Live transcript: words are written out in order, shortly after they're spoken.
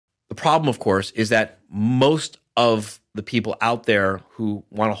The problem, of course, is that most of the people out there who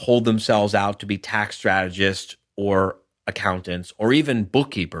want to hold themselves out to be tax strategists or accountants or even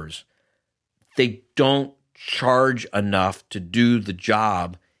bookkeepers, they don't charge enough to do the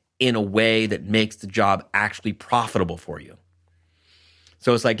job in a way that makes the job actually profitable for you.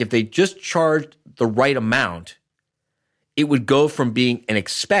 So it's like if they just charged the right amount, it would go from being an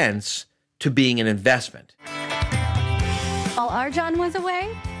expense to being an investment. While Arjan was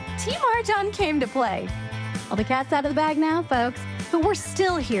away, Team Arjan came to play. All the cat's out of the bag now, folks, but we're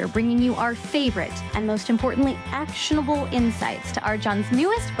still here bringing you our favorite and most importantly, actionable insights to Arjan's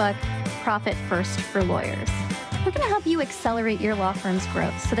newest book, Profit First for Lawyers. We're going to help you accelerate your law firm's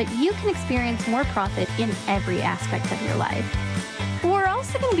growth so that you can experience more profit in every aspect of your life. We're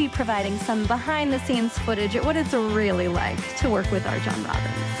also going to be providing some behind-the-scenes footage at what it's really like to work with Arjan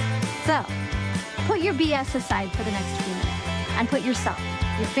Robbins. So, put your BS aside for the next few minutes and put yourself,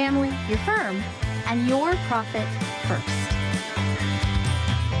 your family, your firm, and your profit first.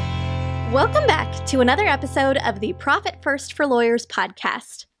 Welcome back to another episode of the Profit First for Lawyers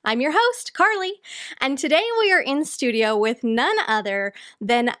podcast. I'm your host, Carly, and today we are in studio with none other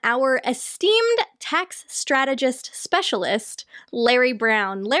than our esteemed tax strategist specialist, Larry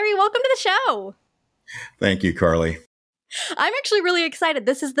Brown. Larry, welcome to the show. Thank you, Carly. I'm actually really excited.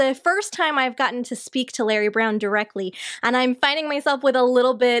 This is the first time I've gotten to speak to Larry Brown directly, and I'm finding myself with a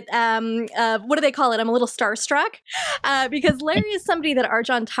little bit, what do they call it? I'm a little starstruck because Larry is somebody that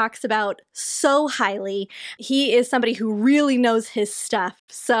Arjan talks about so highly. He is somebody who really knows his stuff.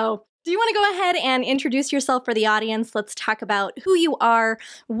 So do you want to go ahead and introduce yourself for the audience? Let's talk about who you are,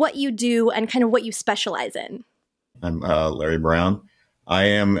 what you do, and kind of what you specialize in. I'm Larry Brown. I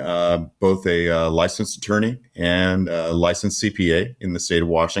am both a licensed attorney and a licensed CPA in the state of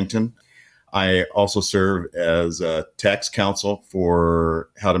Washington. I also serve as a tax counsel for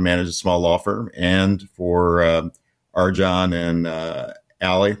how to manage a small law firm and for Arjan and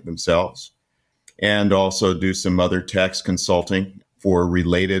Allie themselves, and also do some other tax consulting for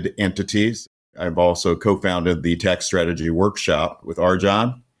related entities. I've also co-founded the Tax Strategy Workshop with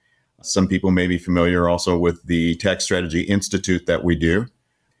Arjan. Some people may be familiar also with the Tax Strategy Institute that we do.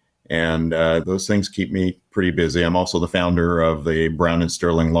 And those things keep me pretty busy. I'm also the founder of the Brown and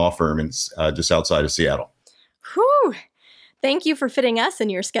Sterling Law Firm just outside of Seattle. Whew. Thank you for fitting us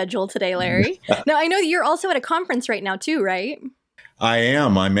in your schedule today, Larry. Now, I know you're also at a conference right now too, right? I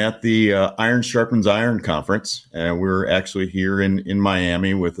am. I'm at the Iron Sharpens Iron conference. And we're actually here in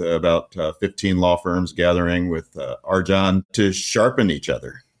Miami with about 15 law firms gathering with Arjan to sharpen each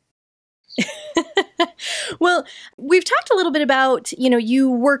other. Well, we've talked a little bit about, you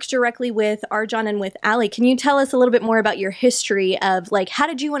work directly with Arjan and with Allie. Can you tell us a little bit more about your history of how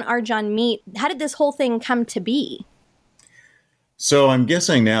did you and Arjan meet? How did this whole thing come to be? So I'm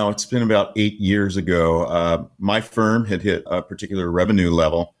guessing now it's been about 8 years ago. My firm had hit a particular revenue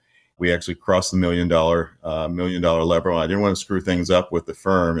level. We actually crossed the $1 million level. I didn't want to screw things up with the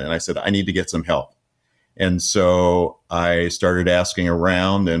firm. And I said, I need to get some help. And so I started asking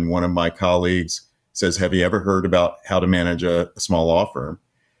around, and one of my colleagues says, have you ever heard about how to manage a small law firm?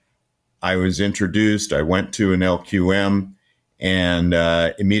 I was introduced. I went to an LQM and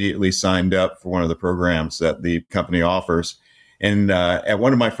immediately signed up for one of the programs that the company offers. And at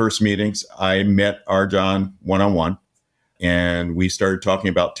one of my first meetings, I met Arjan one-on-one, and we started talking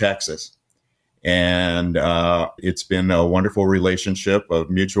about taxes. And it's been a wonderful relationship of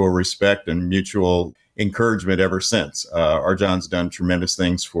mutual respect and mutual encouragement ever since. Arjan's done tremendous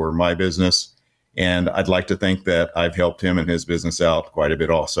things for my business, and I'd like to think that I've helped him and his business out quite a bit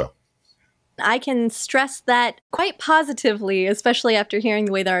also. I can stress that quite positively, especially after hearing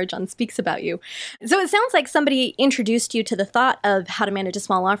the way that Arjan speaks about you. So it sounds like somebody introduced you to the thought of how to manage a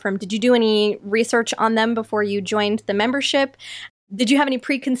small law firm. Did you do any research on them before you joined the membership? Did you have any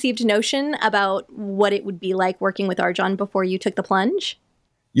preconceived notion about what it would be like working with Arjan before you took the plunge?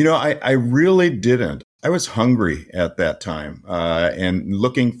 I really didn't. I was hungry at that time and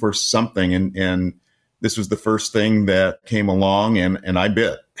looking for something. And this was the first thing that came along, and I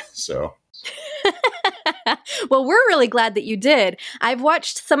bit. So. Well, we're really glad that you did. I've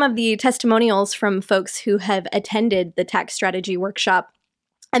watched some of the testimonials from folks who have attended the tax strategy workshop.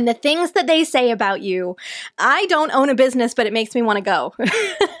 And the things that they say about you, I don't own a business, but it makes me want to go.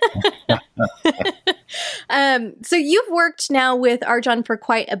 So you've worked now with Arjan for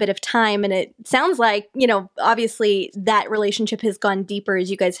quite a bit of time, and it sounds like, obviously that relationship has gone deeper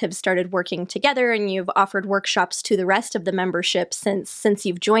as you guys have started working together, and you've offered workshops to the rest of the membership since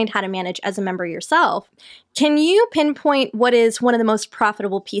you've joined How to Manage as a member yourself. Can you pinpoint what is one of the most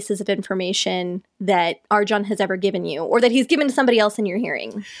profitable pieces of information that Arjan has ever given you, or that he's given to somebody else in your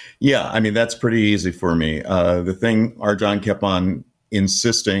hearing? Yeah, I mean, that's pretty easy for me. The thing Arjan kept on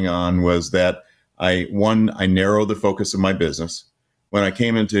insisting on was that I narrowed the focus of my business. When I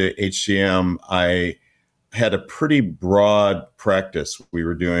came into HCM, I had a pretty broad practice. We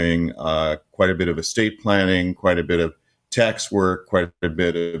were doing quite a bit of estate planning, quite a bit of tax work, quite a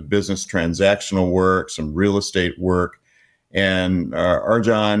bit of business transactional work, some real estate work. And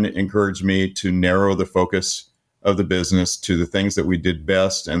Arjan encouraged me to narrow the focus of the business to the things that we did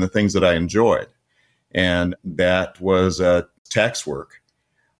best and the things that I enjoyed. And that was tax work.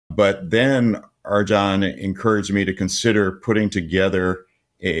 But then Arjan encouraged me to consider putting together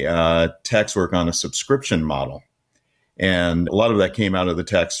a tax work on a subscription model. And a lot of that came out of the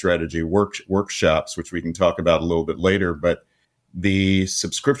tax strategy workshops, which we can talk about a little bit later. But the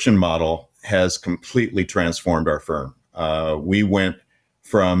subscription model has completely transformed our firm. We went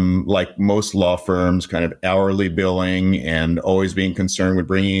from, like most law firms, kind of hourly billing and always being concerned with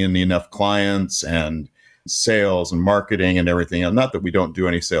bringing in enough clients and sales and marketing and everything. And not that we don't do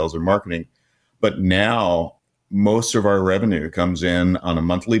any sales or marketing, but now most of our revenue comes in on a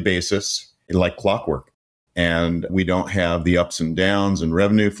monthly basis, like clockwork. And we don't have the ups and downs in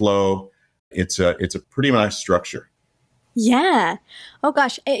revenue flow. It's a pretty nice structure. Yeah. Oh,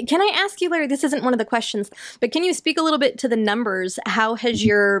 gosh. Can I ask you, Larry, this isn't one of the questions, but can you speak a little bit to the numbers? How has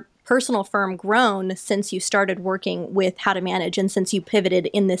your personal firm grown since you started working with How to Manage and since you pivoted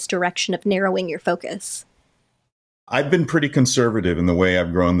in this direction of narrowing your focus? I've been pretty conservative in the way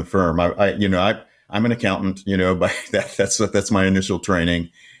I've grown the firm. I'm an accountant, but that's my initial training.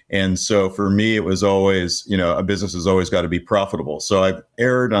 And so for me, it was always, a business has always got to be profitable. So I've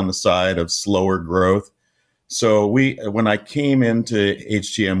erred on the side of slower growth. So when I came into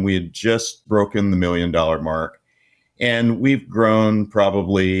HTM, we had just broken the $1 million mark, and we've grown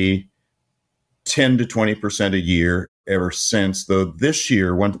probably 10 to 20% a year ever since. Though this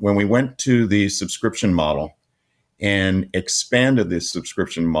year, when we went to the subscription model and expanded this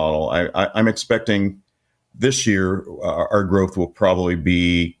subscription model, I'm expecting this year our growth will probably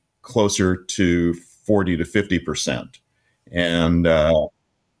be closer to 40 to 50%. And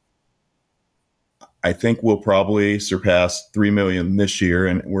I think we'll probably surpass 3 million this year,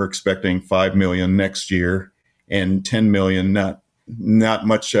 and we're expecting 5 million next year and 10 million, not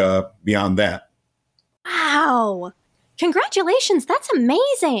much beyond that. Wow. Congratulations. That's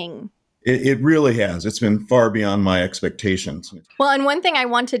amazing. It really has. It's been far beyond my expectations. Well, and one thing I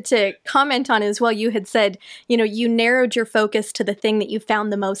wanted to comment on is, well, you had said, you narrowed your focus to the thing that you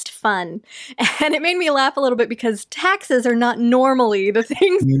found the most fun. And it made me laugh a little bit because taxes are not normally the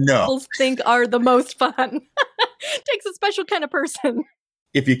things people think are the most fun. It takes a special kind of person.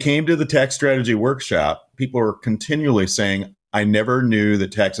 If you came to the tax strategy workshop, people are continually saying, I never knew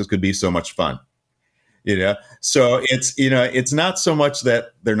that taxes could be so much fun. So it's not so much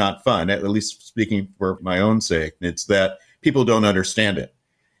that they're not fun, at least speaking for my own sake. It's that people don't understand it.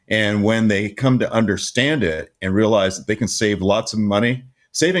 And when they come to understand it and realize that they can save lots of money,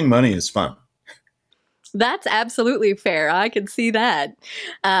 saving money is fun. That's absolutely fair. I can see that.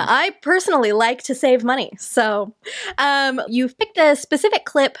 I personally like to save money. So you've picked a specific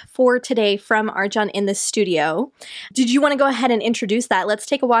clip for today from Arjan in the studio. Did you want to go ahead and introduce that? Let's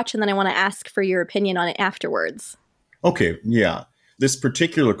take a watch, and then I want to ask for your opinion on it afterwards. Okay, yeah. This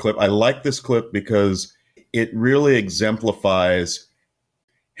particular clip, I like this clip because it really exemplifies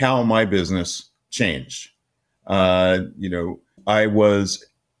how my business changed. I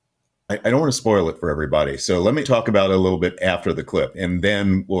don't want to spoil it for everybody. So let me talk about it a little bit after the clip, and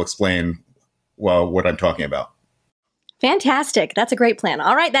then we'll explain what I'm talking about. Fantastic. That's a great plan.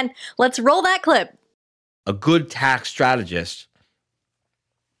 All right, then let's roll that clip. A good tax strategist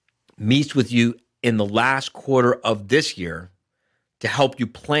meets with you in the last quarter of this year to help you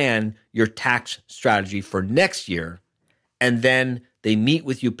plan your tax strategy for next year. And then they meet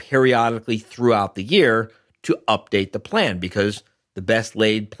with you periodically throughout the year to update the plan, because the best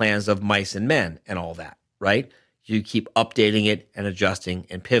laid plans of mice and men and all that, right? You keep updating it and adjusting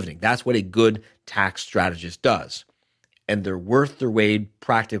and pivoting. That's what a good tax strategist does. And they're worth their weight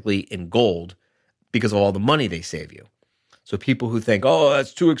practically in gold because of all the money they save you. So people who think, oh,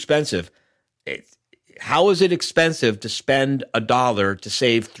 that's too expensive. How is it expensive to spend $1 to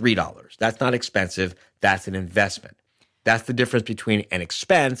save $3? That's not expensive. That's an investment. That's the difference between an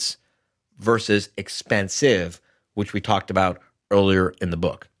expense versus expensive, which we talked about earlier in the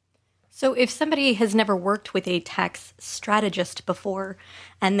book. So if somebody has never worked with a tax strategist before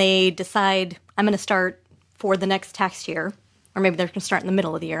and they decide, I'm going to start for the next tax year, or maybe they're going to start in the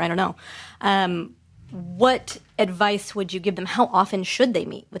middle of the year, I don't know. What advice would you give them? How often should they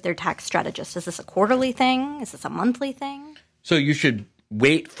meet with their tax strategist? Is this a quarterly thing? Is this a monthly thing? So you should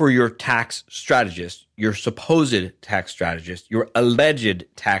wait for your tax strategist, your supposed tax strategist, your alleged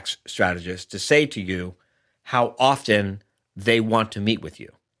tax strategist to say to you how often they want to meet with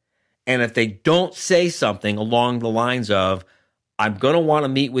you. And if they don't say something along the lines of, I'm going to want to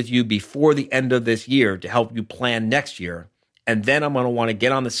meet with you before the end of this year to help you plan next year, and then I'm going to want to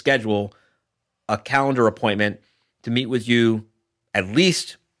get on the schedule a calendar appointment to meet with you at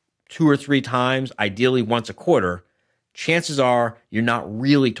least 2 or 3 times, ideally once a quarter, chances are you're not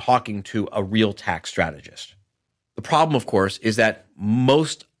really talking to a real tax strategist. The problem, of course, is that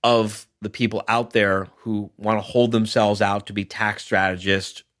most of the people out there who want to hold themselves out to be tax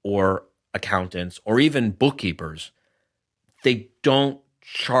strategists or accountants or even bookkeepers, they don't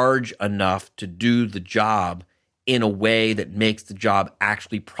charge enough to do the job in a way that makes the job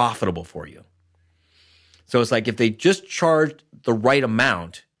actually profitable for you. So it's like if they just charged the right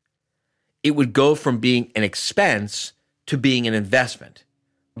amount, it would go from being an expense to being an investment.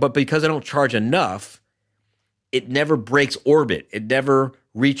 But because I don't charge enough, it never breaks orbit. It never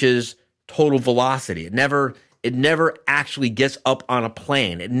reaches total velocity. It never actually gets up on a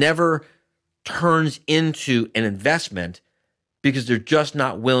plane. It never turns into an investment because they're just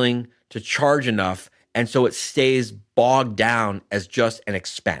not willing to charge enough. And so it stays bogged down as just an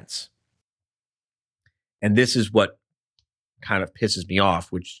expense. And this is what kind of pisses me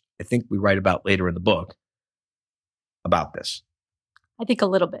off, which I think we write about later in the book about this. I think a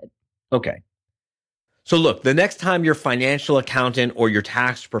little bit. Okay. So look, the next time your financial accountant or your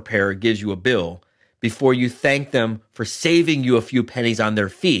tax preparer gives you a bill, before you thank them for saving you a few pennies on their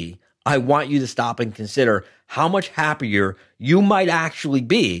fee, I want you to stop and consider how much happier you might actually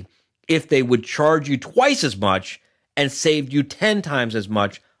be if they would charge you twice as much and saved you 10 times as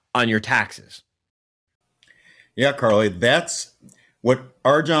much on your taxes. Yeah, Carly, that's what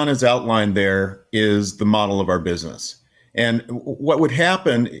Arjan has outlined there is the model of our business. And what would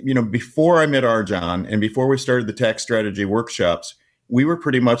happen, before I met Arjan and before we started the tax strategy workshops, we were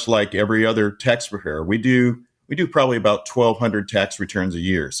pretty much like every other tax preparer. We do probably about 1,200 tax returns a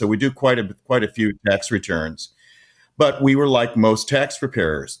year. So we do quite a few tax returns. But we were like most tax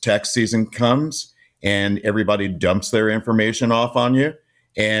preparers. Tax season comes and everybody dumps their information off on you.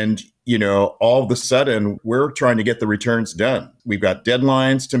 And, all of a sudden, we're trying to get the returns done. We've got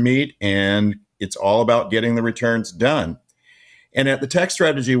deadlines to meet, and it's all about getting the returns done. And at the tax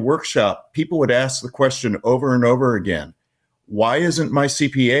strategy workshop, people would ask the question over and over again, why isn't my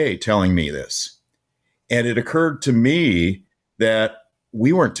CPA telling me this? And it occurred to me that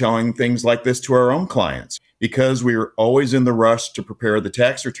we weren't telling things like this to our own clients because we were always in the rush to prepare the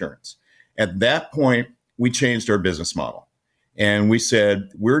tax returns. At that point, we changed our business model. And we said,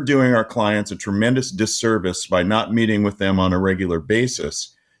 we're doing our clients a tremendous disservice by not meeting with them on a regular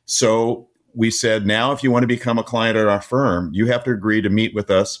basis. So we said, now, if you want to become a client at our firm, you have to agree to meet with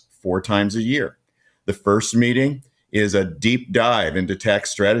us 4 times a year. The first meeting is a deep dive into tax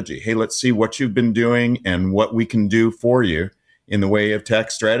strategy. Hey, let's see what you've been doing and what we can do for you in the way of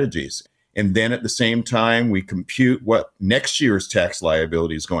tax strategies. And then at the same time, we compute what next year's tax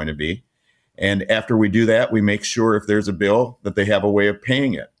liability is going to be. And after we do that, we make sure if there's a bill that they have a way of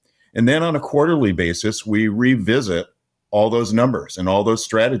paying it. And then on a quarterly basis, we revisit all those numbers and all those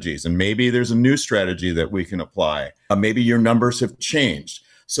strategies. And maybe there's a new strategy that we can apply. Maybe your numbers have changed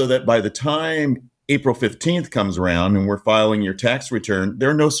so that by the time April 15th comes around and we're filing your tax return,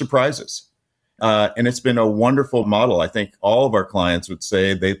 there are no surprises. And it's been a wonderful model. I think all of our clients would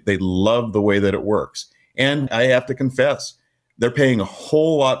say they love the way that it works. And I have to confess, they're paying a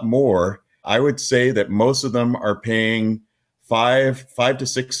whole lot more. I would say that most of them are paying 5 to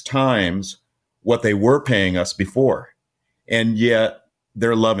 6 times what they were paying us before. And yet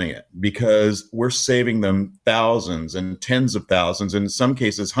they're loving it because we're saving them thousands and tens of thousands, and in some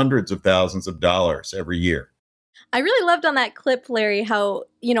cases, hundreds of thousands of dollars every year. I really loved on that clip, Larry, how,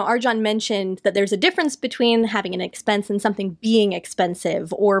 Arjan mentioned that there's a difference between having an expense and something being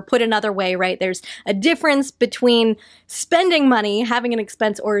expensive, or put another way, right? There's a difference between spending money, having an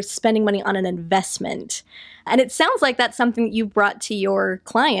expense, or spending money on an investment. And it sounds like that's something that you brought to your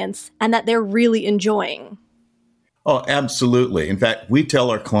clients and that they're really enjoying. Oh, absolutely. In fact, we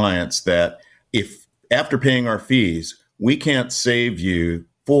tell our clients that if after paying our fees, we can't save you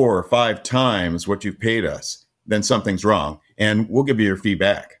 4 or 5 times what you've paid us, then something's wrong, and we'll give you your fee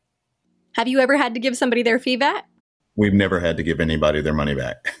back. Have you ever had to give somebody their fee back? We've never had to give anybody their money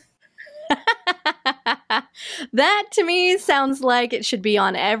back. That to me sounds like it should be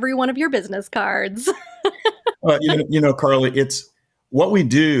on every one of your business cards. Carly, it's what we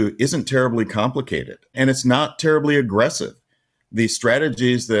do isn't terribly complicated and it's not terribly aggressive. The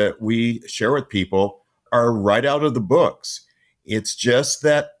strategies that we share with people are right out of the books. It's just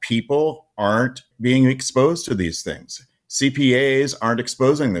that people aren't being exposed to these things. CPAs aren't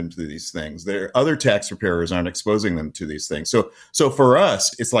exposing them to these things. Their other tax preparers aren't exposing them to these things. So for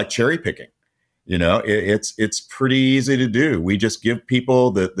us, it's like cherry picking. It's pretty easy to do. We just give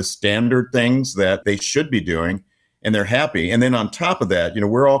people the standard things that they should be doing, and they're happy. And then on top of that,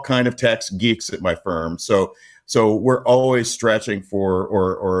 we're all kind of tax geeks at my firm. So we're always stretching for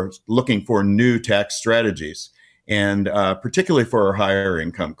or looking for new tax strategies, and particularly for our higher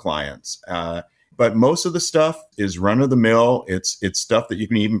income clients. But most of the stuff is run of the mill. It's stuff that you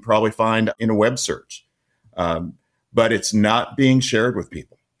can even probably find in a web search, but it's not being shared with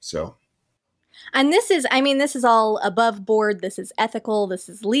people. So. And this is all above board. This is ethical. This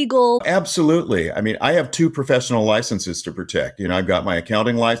is legal. Absolutely. I have 2 professional licenses to protect. I've got my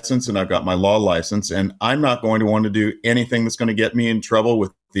accounting license and I've got my law license, and I'm not going to want to do anything that's going to get me in trouble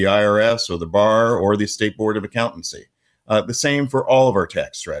with the IRS or the bar or the State Board of Accountancy. The same for all of our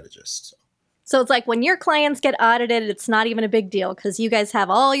tax strategists. So it's like when your clients get audited, it's not even a big deal because you guys have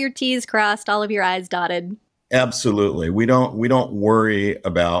all your T's crossed, all of your I's dotted. Absolutely. We don't worry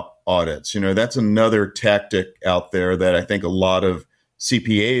about audits. That's another tactic out there that I think a lot of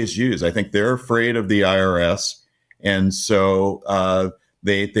CPAs use. I think they're afraid of the IRS. And so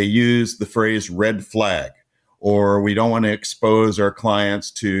they use the phrase red flag, or we don't want to expose our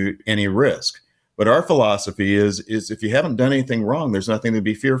clients to any risk. But our philosophy is if you haven't done anything wrong, there's nothing to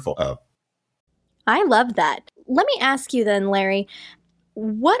be fearful of. I love that. Let me ask you then, Larry,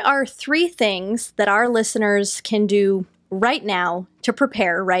 what are 3 things that our listeners can do right now to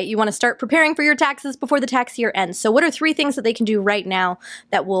prepare, right? You want to start preparing for your taxes before the tax year ends. So what are 3 things that they can do right now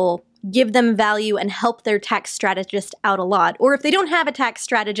that will give them value and help their tax strategist out a lot? Or if they don't have a tax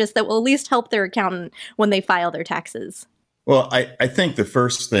strategist, that will at least help their accountant when they file their taxes? Well, I think the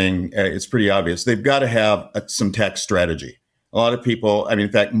first thing is pretty obvious. They've got to have some tax strategy. A lot of people, in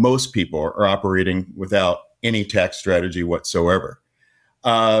fact, most people are operating without any tax strategy whatsoever.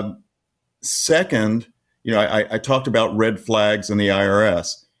 Second, I talked about red flags in the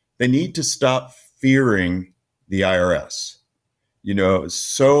IRS. They need to stop fearing the IRS.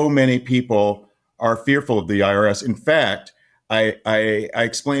 So many people are fearful of the IRS. In fact, I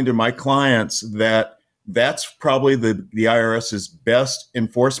explained to my clients that that's probably the IRS's best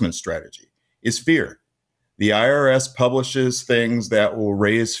enforcement strategy is fear. The IRS publishes things that will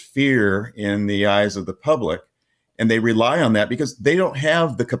raise fear in the eyes of the public. And they rely on that because they don't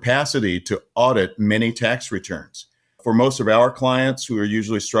have the capacity to audit many tax returns. For most of our clients, who are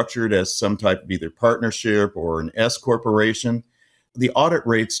usually structured as some type of either partnership or an S corporation, the audit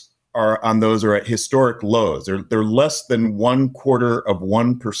rates on those are at historic lows. They're less than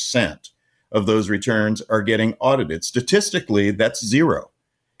 0.25% of those returns are getting audited. Statistically, that's 0.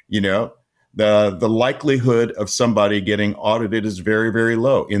 The likelihood of somebody getting audited is very, very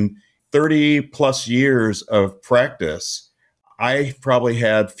low. In 30 plus years of practice, I probably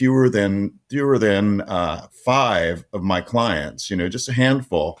had fewer than 5 of my clients, just a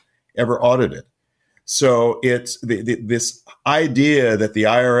handful, ever audited. So it's this idea that the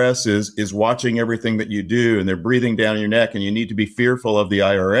IRS is watching everything that you do and they're breathing down your neck and you need to be fearful of the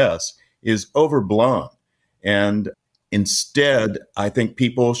IRS is overblown. And instead, I think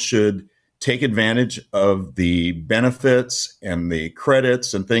people should take advantage of the benefits and the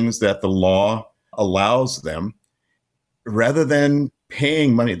credits and things that the law allows them rather than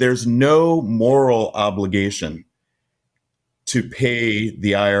paying money. There's no moral obligation to pay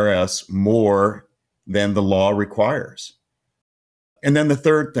the IRS more than the law requires. And then the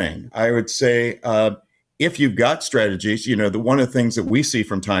third thing, I would say, if you've got strategies, one of the things that we see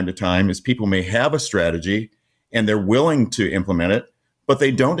from time to time is people may have a strategy and they're willing to implement it, but they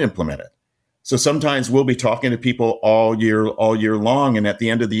don't implement it. So sometimes we'll be talking to people all year long, and at the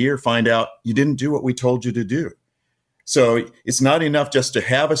end of the year, find out you didn't do what we told you to do. So it's not enough just to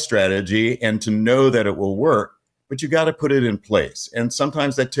have a strategy and to know that it will work, but you got to put it in place. And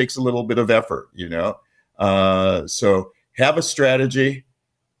sometimes that takes a little bit of effort, So have a strategy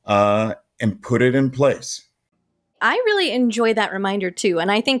and put it in place. I really enjoy that reminder too.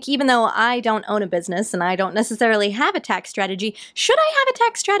 And I think even though I don't own a business and I don't necessarily have a tax strategy, should I have a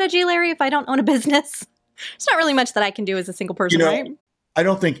tax strategy, Larry, if I don't own a business? There's not really much that I can do as a single person, right? I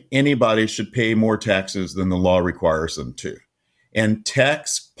don't think anybody should pay more taxes than the law requires them to. And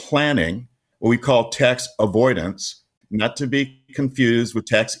tax planning, what we call tax avoidance, not to be confused with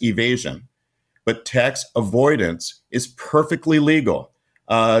tax evasion, but tax avoidance is perfectly legal.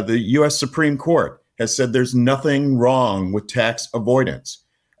 The US Supreme Court has said there's nothing wrong with tax avoidance.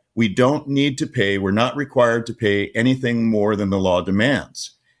 We don't need to pay, we're not required to pay anything more than the law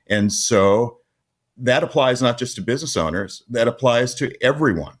demands. And so that applies not just to business owners, that applies to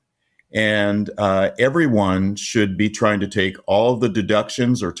everyone. And everyone should be trying to take all of the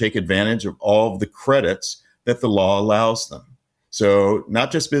deductions or take advantage of all of the credits that the law allows them. So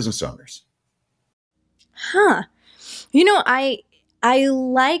not just business owners. Huh. I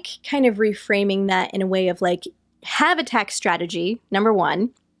like kind of reframing that in a way of like, have a tax strategy, number one.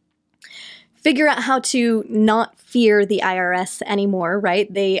 Figure out how to not fear the IRS anymore,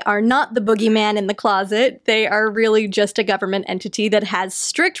 right? They are not the boogeyman in the closet. They are really just a government entity that has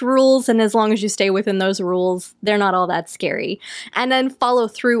strict rules, and as long as you stay within those rules, they're not all that scary. And then follow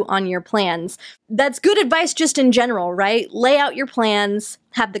through on your plans. That's good advice just in general, right? Lay out your plans,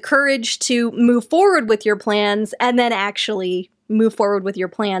 have the courage to move forward with your plans, and then actually move forward with your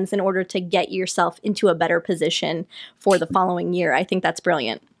plans in order to get yourself into a better position for the following year. I think that's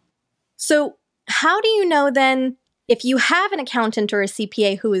brilliant. So how do you know then, if you have an accountant or a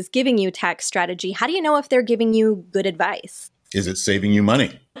CPA who is giving you tax strategy, how do you know if they're giving you good advice? Is it saving you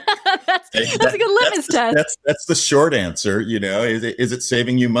money? that's a good litmus test. That's the short answer. Is it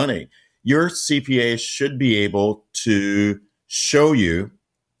saving you money? Your CPA should be able to show you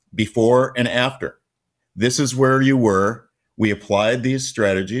before and after. This is where you were. We applied these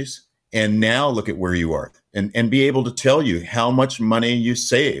strategies, and now look at where you are, and be able to tell you how much money you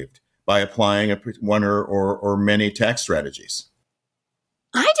saved by applying one or many tax strategies.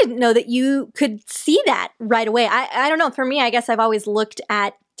 I didn't know that you could see that right away. I don't know. For me, I guess I've always looked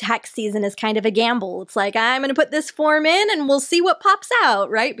at tax season as kind of a gamble. It's like, I'm going to put this form in and we'll see what pops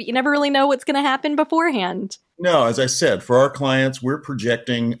out, right? But you never really know what's going to happen beforehand. No, as I said, for our clients, we're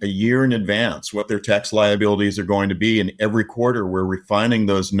projecting a year in advance what their tax liabilities are going to be. And every quarter, we're refining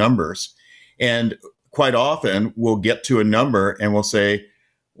those numbers. And quite often, we'll get to a number and we'll say,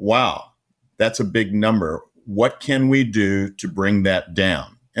 wow, that's a big number. What can we do to bring that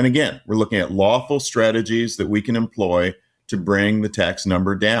down? And again, we're looking at lawful strategies that we can employ to bring the tax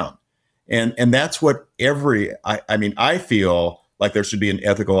number down. And that's what I feel like there should be an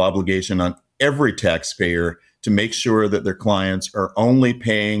ethical obligation on every taxpayer to make sure that their clients are only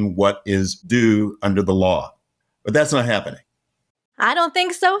paying what is due under the law. But that's not happening. I don't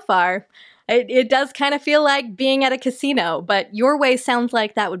think so far. It does kind of feel like being at a casino, but your way sounds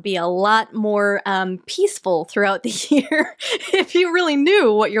like that would be a lot more peaceful throughout the year if you really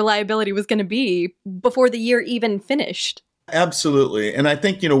knew what your liability was going to be before the year even finished. Absolutely. And I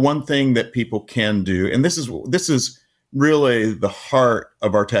think, one thing that people can do, and this is really the heart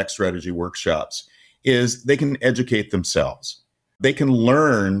of our tax strategy workshops, is they can educate themselves. They can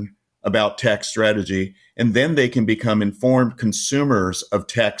learn about tax strategy, and then they can become informed consumers of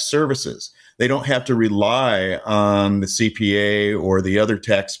tax services. They don't have to rely on the CPA or the other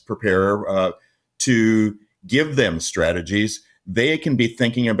tax preparer to give them strategies. They can be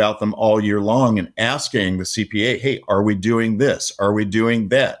thinking about them all year long and asking the CPA, hey, are we doing this? Are we doing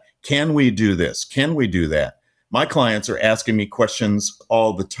that? Can we do this? Can we do that? My clients are asking me questions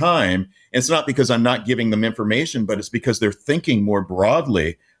all the time. And it's not because I'm not giving them information, but it's because they're thinking more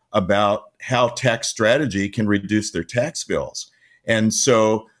broadly about how tax strategy can reduce their tax bills. And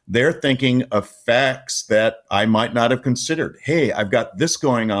so they're thinking of facts that I might not have considered. Hey, I've got this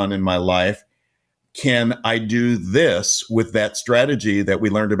going on in my life. Can I do this with that strategy that we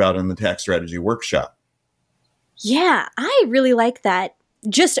learned about in the tax strategy workshop? Yeah, I really like that.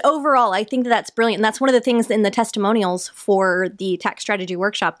 Just overall, I think that's brilliant. And that's one of the things in the testimonials for the tax strategy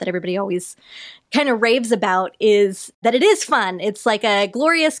workshop that everybody always kind of raves about, is that it is fun. It's like a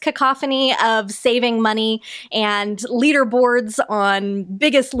glorious cacophony of saving money and leaderboards on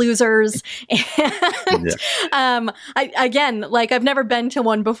Biggest Losers. And I've never been to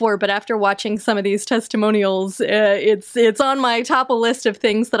one before, but after watching some of these testimonials, it's on my top list of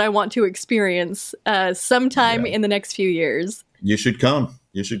things that I want to experience sometime in the next few years. You should come.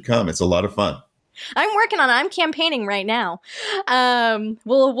 It's a lot of fun. I'm campaigning right now.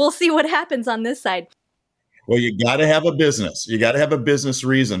 We'll see what happens on this side. Well, you got to have a business. You got to have a business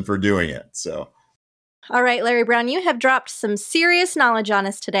reason for doing it. So. All right, Larry Brown, you have dropped some serious knowledge on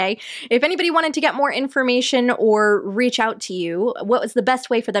us today. If anybody wanted to get more information or reach out to you, what was the best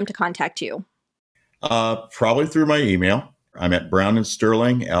way for them to contact you? Probably through my email. I'm at Brown and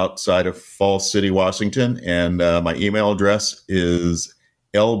Sterling outside of Falls City, Washington. And my email address is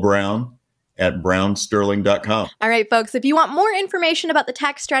lbrown, at brownsterling.com. All right, folks, if you want more information about the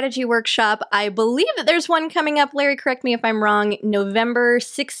tax strategy workshop, I believe that there's one coming up, Larry, correct me if I'm wrong, November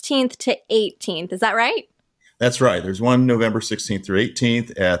 16th to 18th. Is that right? That's right. There's one November 16th through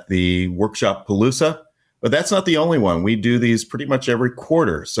 18th at the Workshop Palooza. But that's not the only one. We do these pretty much every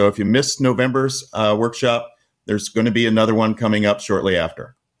quarter. So if you missed November's workshop, there's going to be another one coming up shortly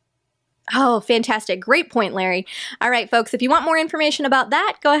after. Oh, fantastic. Great point, Larry. All right, folks, if you want more information about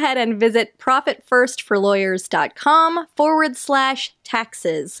that, go ahead and visit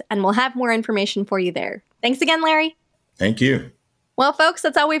profitfirstforlawyers.com/taxes, and we'll have more information for you there. Thanks again, Larry. Thank you. Well, folks,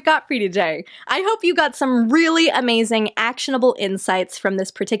 that's all we've got for you today. I hope you got some really amazing, actionable insights from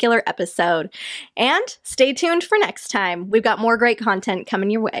this particular episode. And stay tuned for next time. We've got more great content coming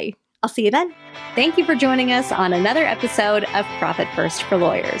your way. I'll see you then. Thank you for joining us on another episode of Profit First for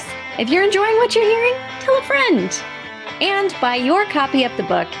Lawyers. If you're enjoying what you're hearing, tell a friend. And buy your copy of the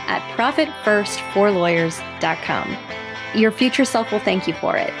book at profitfirstforlawyers.com. Your future self will thank you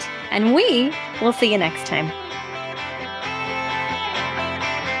for it. And we will see you next time.